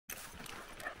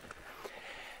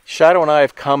Shadow and I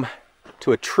have come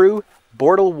to a true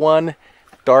Bortle 1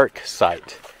 dark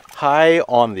site, high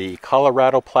on the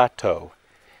Colorado Plateau,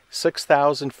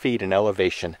 6,000 feet in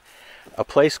elevation, a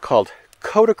place called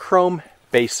Kodachrome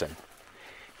Basin.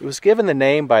 It was given the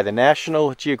name by the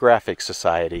National Geographic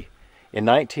Society in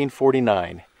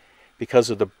 1949 because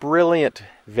of the brilliant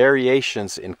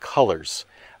variations in colors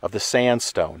of the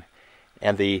sandstone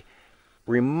and the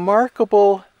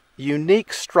remarkable,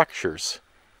 unique structures,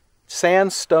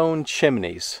 sandstone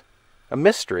chimneys, a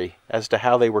mystery as to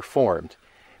how they were formed.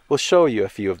 We'll show you a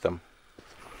few of them.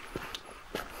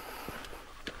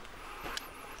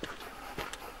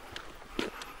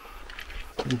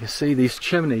 You can see these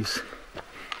chimneys.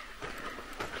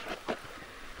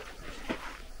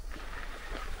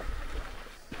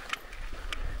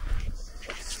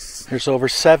 There's over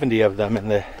 70 of them in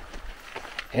the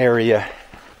area.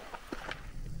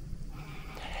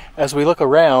 As we look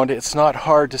around, it's not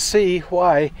hard to see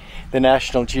why the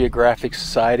National Geographic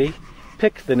Society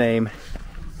picked the name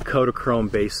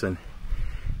Kodachrome Basin.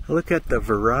 Look at the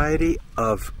variety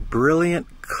of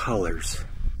brilliant colors.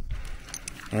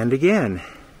 And again,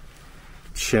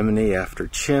 chimney after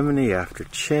chimney after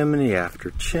chimney after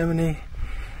chimney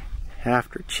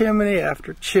after chimney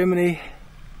after chimney.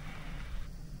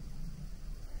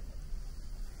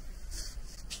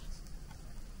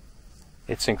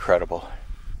 It's incredible.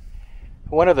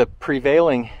 One of the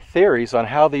prevailing theories on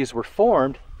how these were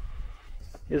formed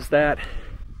is that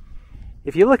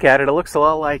if you look at it, it looks a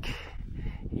lot like,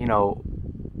 you know,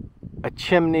 a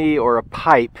chimney or a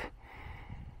pipe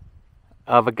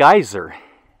of a geyser.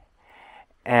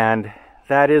 And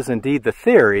that is indeed the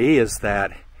theory, is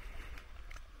that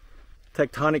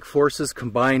tectonic forces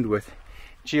combined with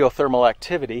geothermal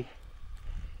activity,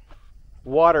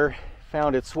 water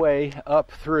found its way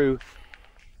up through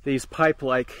these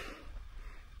pipe-like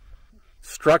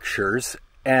structures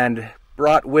and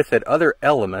brought with it other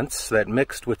elements that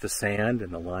mixed with the sand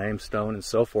and the limestone and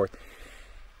so forth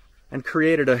and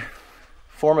created a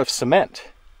form of cement.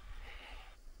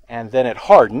 And then it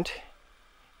hardened,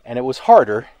 and it was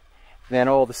harder than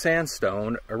all the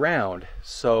sandstone around.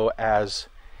 So as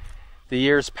the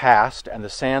years passed and the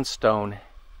sandstone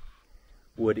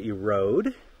would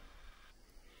erode,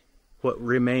 what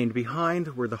remained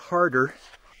behind were the harder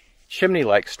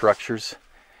chimney-like structures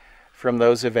from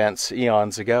those events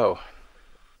eons ago.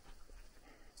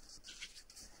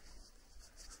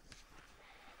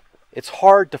 It's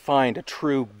hard to find a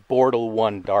true Bortle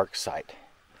 1 dark site.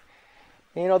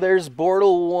 You know, there's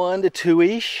Bortle 1 to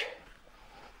 2-ish,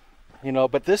 you know,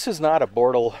 but this is not a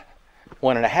Bortle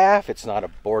 1.5, it's not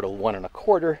a Bortle 1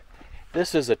 1/4.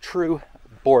 This is a true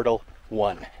Bortle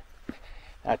 1.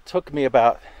 It took me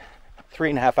about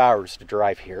 3.5 hours to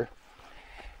drive here.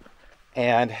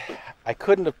 And I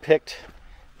couldn't have picked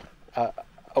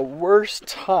a worse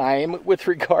time with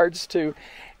regards to,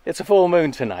 it's a full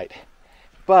moon tonight.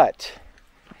 But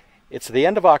it's the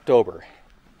end of October,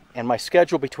 and my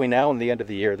schedule between now and the end of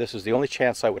the year, this is the only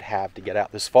chance I would have to get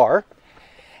out this far.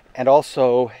 And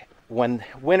also, when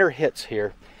winter hits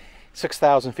here,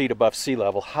 6,000 feet above sea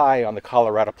level, high on the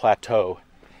Colorado Plateau,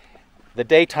 the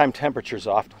daytime temperatures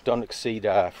often don't exceed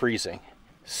freezing.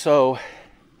 So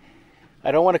I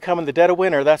don't want to come in the dead of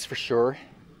winter, that's for sure.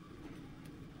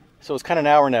 So it's kind of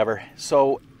now or never.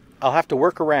 So I'll have to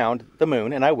work around the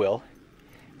moon, and I will.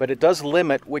 But it does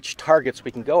limit which targets we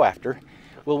can go after.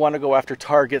 We'll want to go after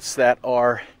targets that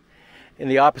are in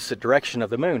the opposite direction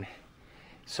of the moon.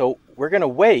 So we're going to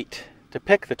wait to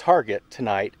pick the target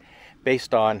tonight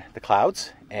based on the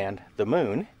clouds and the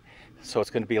moon. So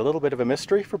it's going to be a little bit of a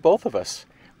mystery for both of us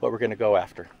what we're going to go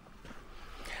after.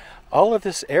 All of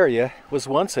this area was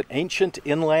once an ancient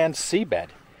inland seabed,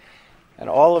 and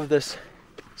all of this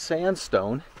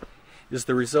sandstone is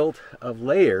the result of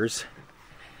layers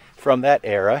from that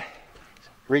era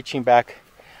reaching back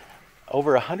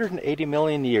over 180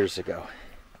 million years ago.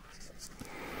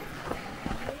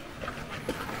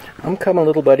 I'm coming,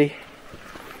 little buddy.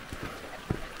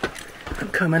 I'm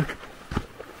coming.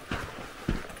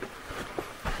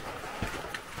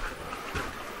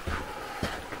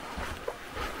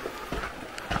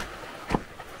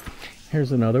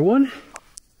 Here's another one.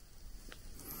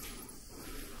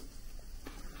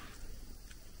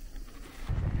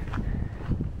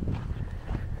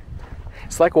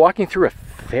 It's like walking through a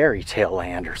fairy tale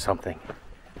land or something.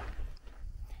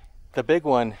 The big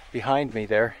one behind me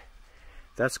there,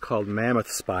 that's called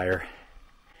Mammoth Spire.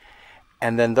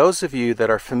 And then those of you that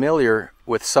are familiar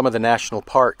with some of the national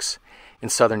parks in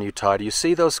southern Utah, do you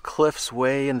see those cliffs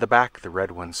way in the back, the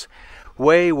red ones?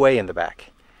 Way in the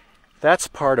back. That's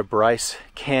part of Bryce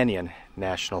Canyon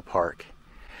National Park.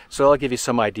 So I'll give you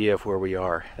some idea of where we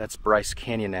are. That's Bryce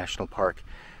Canyon National Park,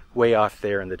 way off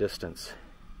there in the distance.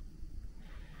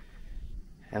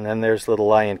 And then there's Little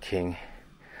Lion King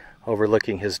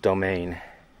overlooking his domain.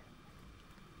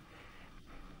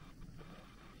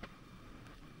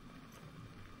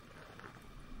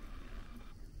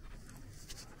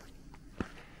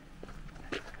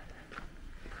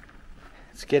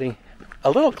 It's getting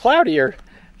a little cloudier.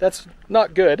 That's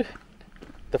not good.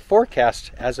 The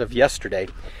forecast as of yesterday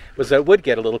was that it would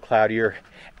get a little cloudier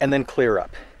and then clear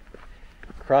up.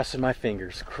 Crossing my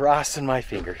fingers, crossing my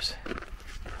fingers.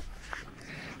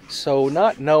 So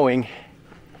not knowing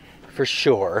for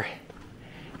sure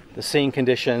the scene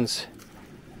conditions,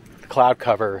 the cloud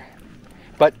cover,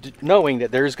 but knowing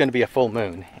that there's going to be a full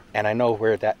moon, and I know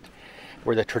where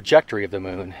the trajectory of the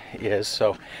moon is,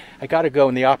 so I got to go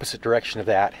in the opposite direction of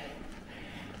that.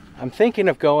 I'm thinking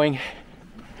of going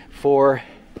for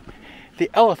the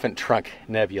Elephant Trunk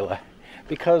Nebula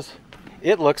because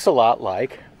it looks a lot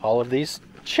like all of these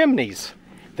chimneys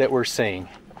that we're seeing.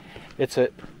 It's a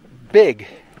big,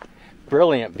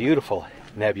 brilliant, beautiful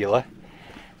nebula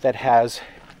that has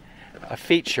a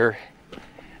feature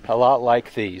a lot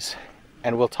like these,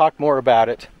 and we'll talk more about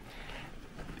it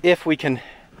if we can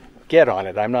get on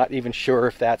it. I'm not even sure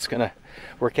if that's going to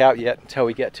work out yet until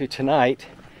we get to tonight,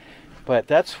 but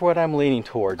that's what I'm leaning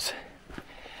towards.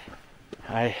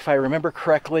 If I remember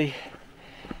correctly,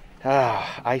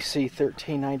 IC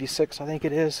 1396, I think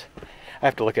it is. I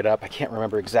have to look it up. I can't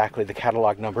remember exactly the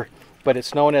catalog number, but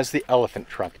it's known as the Elephant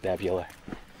Trunk Nebula.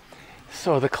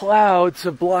 So the clouds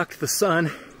have blocked the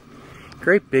sun.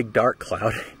 Great big dark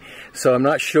cloud. So I'm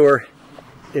not sure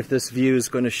if this view is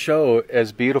going to show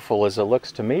as beautiful as it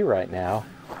looks to me right now.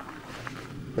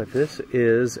 But this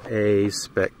is a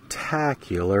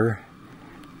spectacular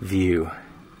view.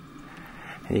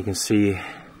 And you can see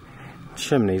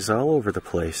chimneys all over the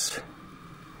place.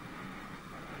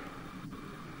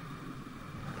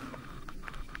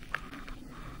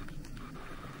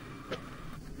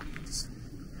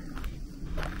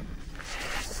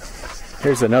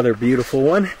 Here's another beautiful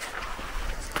one.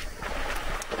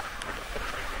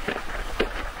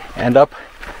 And up,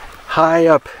 high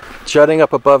up, jutting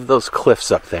up above those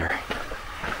cliffs up there.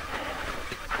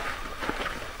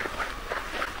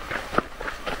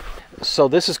 So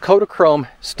this is Kodachrome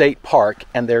State Park,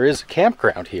 and there is a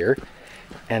campground here,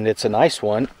 and it's a nice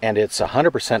one, and it's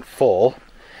 100% full,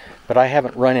 but I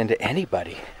haven't run into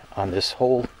anybody on this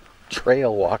whole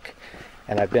trail walk,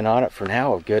 and I've been on it for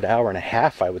now a good hour and a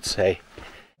half, I would say.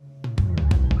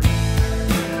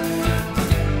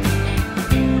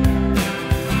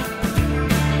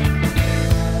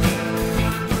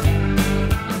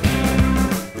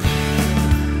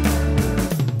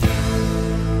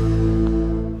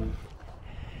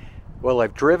 Well,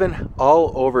 I've driven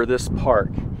all over this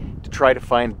park to try to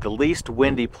find the least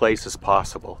windy places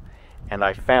possible, and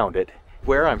I found it.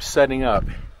 Where I'm setting up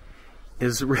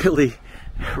is really,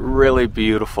 really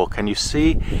beautiful. Can you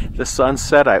see the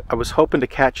sunset? I was hoping to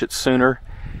catch it sooner.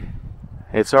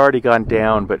 It's already gone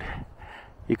down, but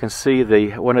you can see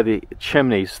one of the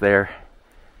chimneys there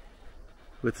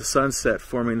with the sunset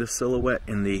forming the silhouette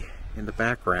in the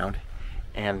background.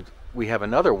 And we have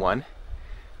another one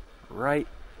right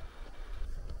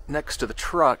next to the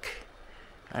truck.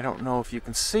 I don't know if you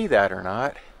can see that or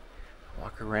not.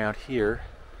 Walk around here.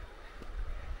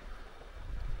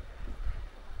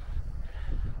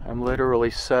 I'm literally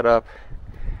set up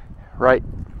right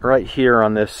here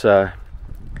on this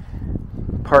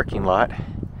parking lot.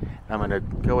 I'm going to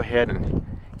go ahead and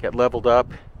get leveled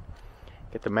up,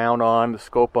 get the mount on, the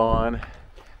scope on,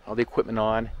 all the equipment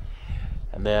on,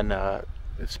 and then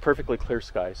it's perfectly clear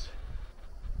skies.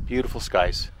 Beautiful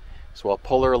skies. So I'll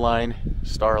polar align,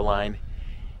 star align,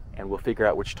 and we'll figure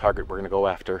out which target we're going to go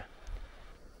after.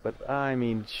 But I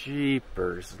mean,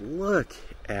 jeepers, look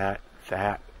at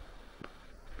that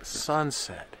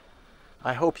sunset.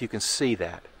 I hope you can see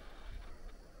that.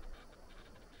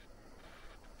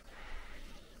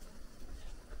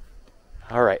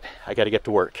 All right, I got to get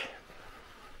to work.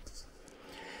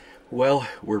 Well,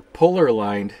 we're polar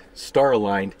aligned, star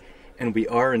aligned, and we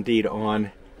are indeed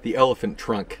on the Elephant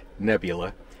Trunk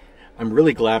Nebula. I'm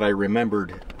really glad I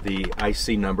remembered the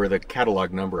IC number, the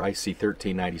catalog number, IC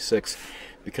 1396,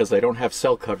 because I don't have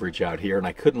cell coverage out here and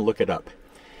I couldn't look it up.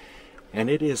 And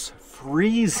it is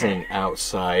freezing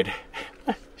outside.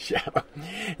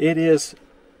 It is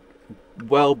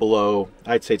well below,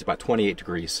 I'd say it's about 28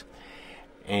 degrees.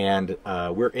 And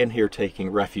we're in here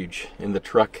taking refuge in the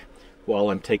truck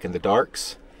while I'm taking the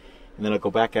darks. And then I'll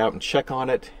go back out and check on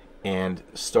it and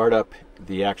start up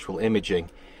the actual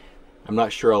imaging. I'm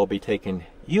not sure I'll be taking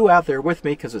you out there with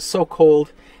me because it's so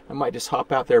cold. I might just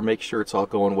hop out there, make sure it's all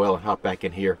going well, and hop back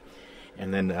in here.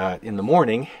 And then in the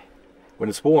morning, when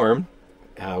it's warm,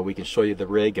 we can show you the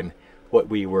rig and what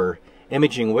we were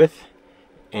imaging with,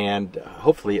 and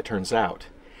hopefully it turns out.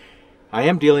 I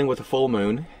am dealing with a full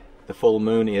moon. The full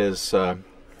moon is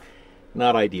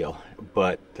not ideal,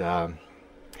 but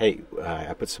hey,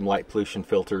 I put some light pollution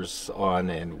filters on,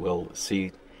 and we'll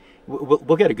see.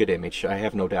 We'll get a good image. I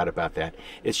have no doubt about that.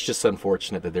 It's just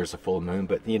unfortunate that there's a full moon,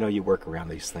 but you know, you work around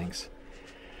these things.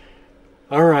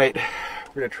 All right,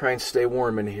 we're gonna try and stay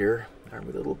warm in here, aren't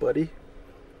we, little buddy?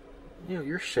 You know,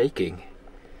 you're shaking.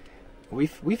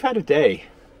 We've had a day.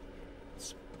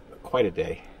 It's quite a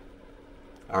day.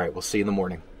 All right, we'll see you in the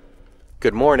morning.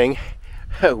 Good morning.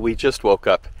 We just woke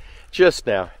up just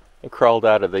now and crawled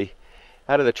out of the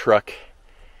truck.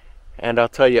 And I'll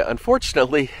tell you,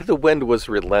 unfortunately, the wind was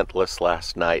relentless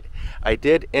last night. I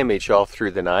did image all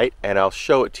through the night, and I'll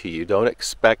show it to you. Don't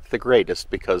expect the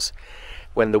greatest, because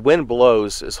when the wind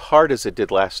blows as hard as it did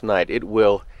last night, it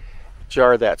will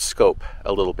jar that scope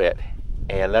a little bit.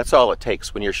 And that's all it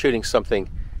takes. When you're shooting something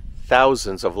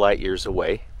thousands of light years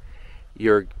away,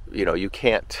 you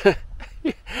can't,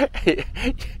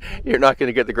 you're not going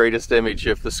to get the greatest image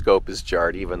if the scope is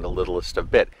jarred even the littlest of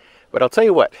bit. But I'll tell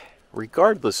you what,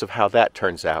 regardless of how that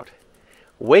turns out,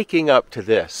 waking up to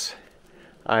this,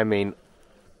 I mean,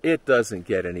 it doesn't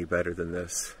get any better than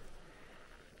this.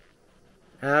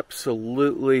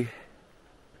 Absolutely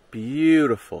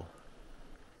beautiful.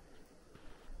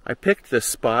 I picked this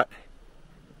spot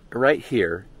right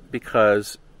here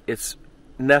because it's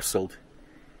nestled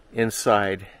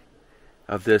inside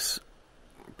of this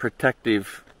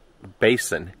protective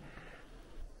basin.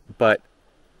 But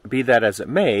be that as it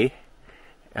may,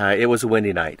 it was a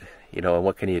windy night, you know, and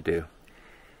what can you do?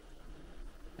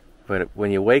 But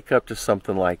when you wake up to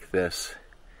something like this,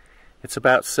 it's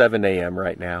about 7 a.m.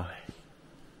 right now.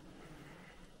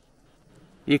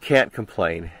 You can't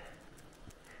complain.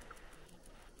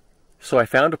 So I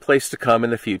found a place to come in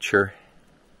the future.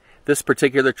 This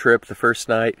particular trip, the first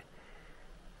night,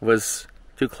 was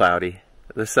too cloudy.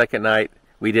 The second night,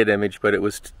 we did image, but it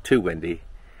was too windy.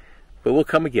 But we'll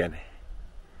come again.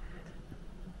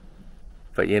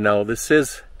 But you know, this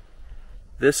is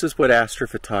what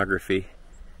astrophotography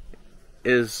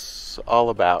is all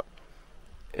about.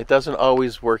 It doesn't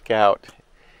always work out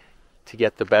to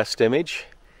get the best image,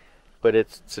 but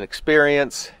it's an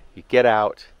experience. You get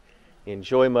out, you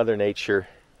enjoy Mother Nature,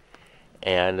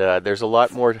 and there's a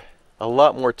lot more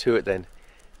to it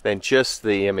than just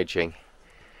the imaging.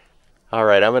 All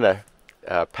right, I'm gonna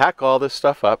pack all this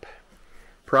stuff up,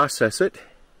 process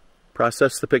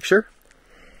the picture,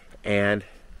 and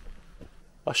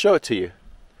I'll show it to you.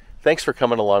 Thanks for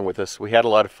coming along with us. We had a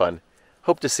lot of fun.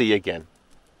 Hope to see you again.